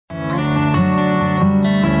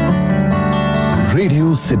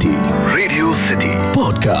Radio city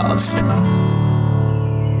podcast.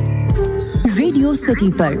 Radio city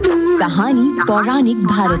पर कहानी पौराणिक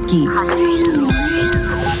भारत की।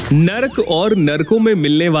 नरक और नरकों में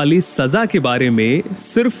मिलने वाली सजा के बारे में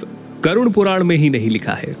सिर्फ गरुड़ पुराण में ही नहीं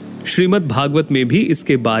लिखा है, श्रीमद् भागवत में भी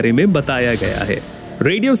इसके बारे में बताया गया है।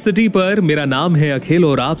 रेडियो सिटी पर मेरा नाम है अखिल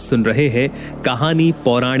और आप सुन रहे हैं कहानी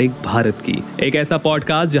पौराणिक भारत की, एक ऐसा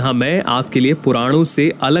पॉडकास्ट जहां मैं आपके लिए पुराणों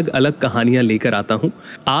से अलग अलग कहानियां लेकर आता हूं।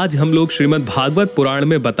 आज हम लोग श्रीमद् भागवत पुराण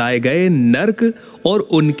में बताए गए नरक और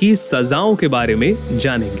उनकी सजाओं के बारे में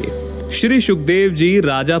जानेंगे। श्री सुखदेव जी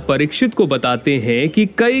राजा परीक्षित को बताते हैं कि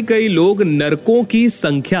कई लोग नरकों की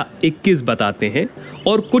संख्या 21 बताते हैं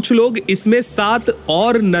और कुछ लोग इसमें 7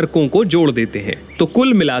 और नरकों को जोड़ देते हैं, तो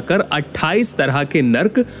कुल मिलाकर 28 तरह के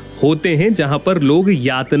नरक होते हैं जहां पर लोग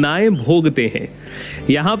यातनाएं भोगते हैं।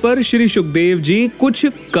 यहाँ पर श्री सुखदेव जी कुछ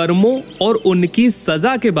कर्मों और उनकी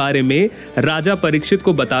सजा के बारे में राजा परीक्षित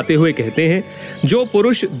को बताते हुए कहते हैं, जो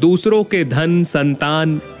पुरुष दूसरों के धन,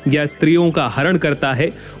 संतान या स्त्रियों का हरण करता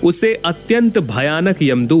है उसे अत्यंत भयानक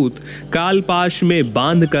यमदूत कालपाश में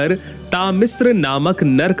बांधकर तामिस्र नामक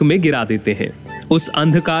नरक में गिरा देते हैं। उस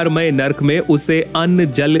अंधकारमय नरक में उसे अन्न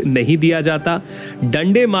जल नहीं दिया जाता,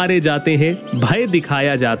 डंडे मारे जाते हैं, भय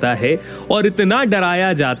दिखाया जाता है और इतना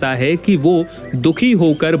डराया जाता है कि वो दुखी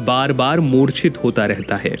होकर बार बार मूर्छित होता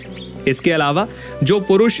रहता है। इसके अलावा जो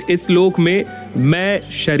पुरुष इस लोक में मैं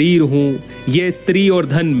शरीर हूं, ये स्त्री और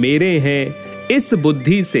धन मेरे हैं, इस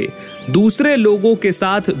बुद्धि से दूसरे लोगों के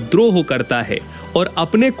साथ द्रोह करता है और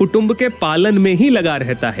अपने कुटुंब के पालन में ही लगा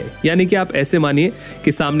रहता है। यानी कि आप ऐसे मानिए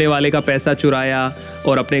कि सामने वाले का पैसा चुराया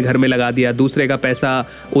और अपने घर में लगा दिया, दूसरे का पैसा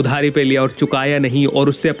उधारी पे लिया और चुकाया नहीं और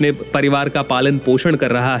उससे अपने परिवार का पालन पोषण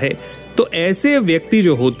कर रहा है, तो ऐसे व्यक्ति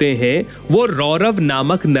जो होते हैं वो रौरव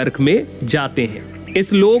नामक नरक में जाते हैं।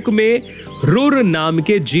 इस लोक में रुर नाम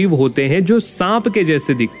के जीव होते हैं जो सांप के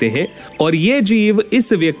जैसे दिखते हैं और ये जीव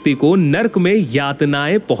इस व्यक्ति को नरक में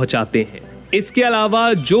यातनाएं पहुंचाते हैं। इसके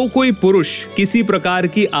अलावा जो कोई पुरुष किसी प्रकार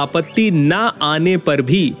की आपत्ति ना आने पर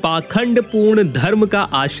भी पाखंड पूर्ण धर्म का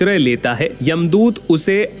आश्रय लेता है, यमदूत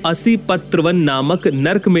उसे असीपत्रवन नामक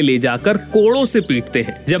नरक में ले जाकर कोड़ों से पीटते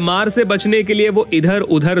हैं। जब मार से बचने के लिए वो इधर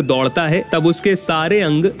उधर दौड़ता है तब उसके सारे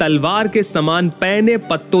अंग तलवार के समान पैने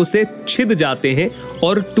पत्तों से छिद जाते हैं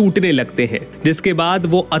और टूटने लगते हैं, जिसके बाद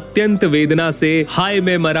वो अत्यंत वेदना से हाय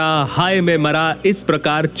मैं मरा इस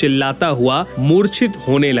प्रकार चिल्लाता हुआ मूर्छित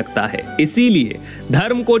होने लगता है। इसीलिए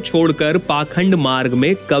धर्म को छोड़कर पाखंड मार्ग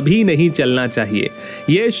में कभी नहीं चलना चाहिए,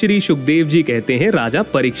 यह श्री सुखदेव जी कहते हैं राजा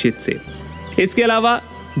परीक्षित से। इसके अलावा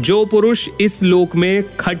जो पुरुष इस लोक में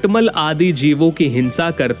खटमल आदि जीवों की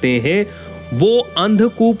हिंसा करते हैं वो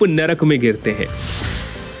अंधकूप नरक में गिरते हैं।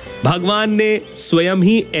 भगवान ने स्वयं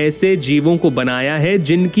ही ऐसे जीवों को बनाया है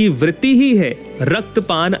जिनकी वृत्ति ही है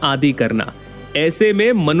रक्तपान आदि करना। ऐसे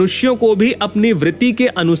में मनुष्यों को भी अपनी वृत्ति के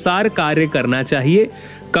अनुसार कार्य करना चाहिए,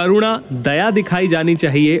 करुणा दया दिखाई जानी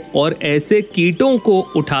चाहिए और ऐसे कीटों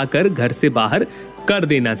को उठाकर घर से बाहर कर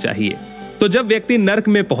देना चाहिए। तो जब व्यक्ति नरक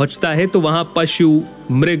में पहुंचता है तो वहां पशु,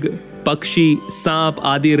 मृग, पक्षी, सांप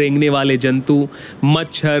आदि रेंगने वाले जंतु,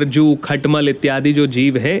 मच्छर, जू, खटमल इत्यादि जो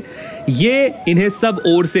जीव हैं, ये इन्हें सब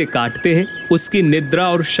ओर से काटते हैं, उसकी निद्रा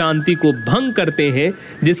और शांति को भंग करते हैं,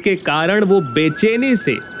 जिसके कारण वो बेचैनी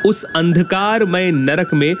से उस अंधकारमय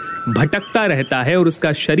नरक में भटकता रहता है और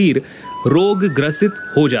उसका शरीर रोग ग्रसित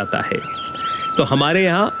हो जाता है। तो हमारे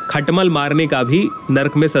यहाँ खटमल मारने का भी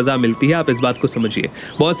नरक में सजा मिलती है, आप इस बात को समझिए।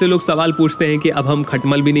 बहुत से लोग सवाल पूछते हैं कि अब हम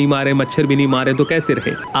खटमल भी नहीं मारे, मच्छर भी नहीं मारे, तो कैसे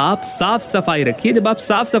रहे? आप साफ सफाई रखिए। जब आप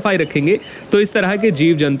साफ सफाई रखेंगे तो इस तरह के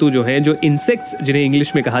जीव जंतु जो हैं, जो इंसेक्ट्स जिन्हें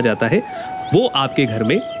इंग्लिश में कहा जाता है, वो आपके घर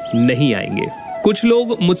में नहीं आएंगे। कुछ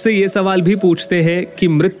लोग मुझसे ये सवाल भी पूछते हैं कि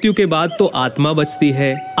मृत्यु के बाद तो आत्मा बचती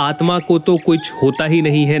है, आत्मा को तो कुछ होता ही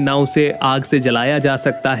नहीं है, ना उसे आग से जलाया जा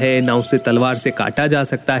सकता है, ना उसे तलवार से काटा जा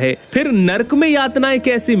सकता है, फिर नरक में यातनाएं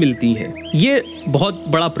कैसे मिलती हैं? ये बहुत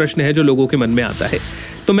बड़ा प्रश्न है जो लोगों के मन में आता है।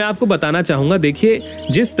 तो मैं आपको बताना चाहूंगा, देखिए,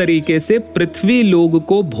 जिस तरीके से पृथ्वी लोग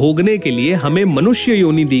को भोगने के लिए हमें मनुष्य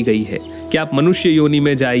योनि दी गई है कि आप मनुष्य योनि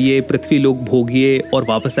में जाइए, पृथ्वी लोग भोगिए और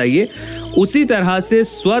वापस आइए, उसी तरह से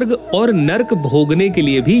स्वर्ग और नरक भोगने के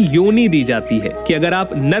लिए भी योनि दी जाती है कि अगर आप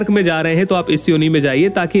नरक में जा रहे हैं तो आप इस योनि में जाइए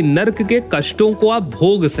ताकि नरक के कष्टों को आप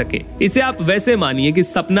भोग सके। इसे आप वैसे मानिए कि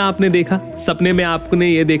सपना आपने देखा, सपने में आपने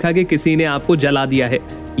ये देखा कि किसी ने आपको जला दिया है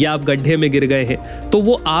या आप गड्ढे में गिर गए हैं, तो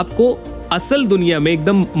वो आपको असल दुनिया में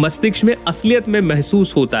एकदम मस्तिष्क में असलियत में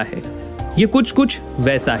महसूस होता है। ये कुछ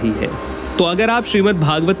वैसा ही है। तो अगर आप श्रीमद्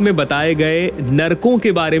भागवत में बताए गए नरकों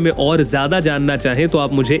के बारे में और ज्यादा जानना चाहें तो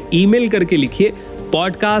आप मुझे ईमेल करके लिखिए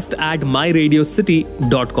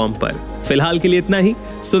podcast@myradiocity.com पर। फिलहाल के लिए इतना ही।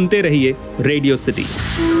 सुनते रहिए रेडियो सिटी।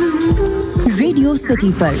 रेडियो सिटी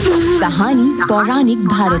पर कहानी पौराणिक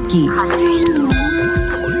भारत की।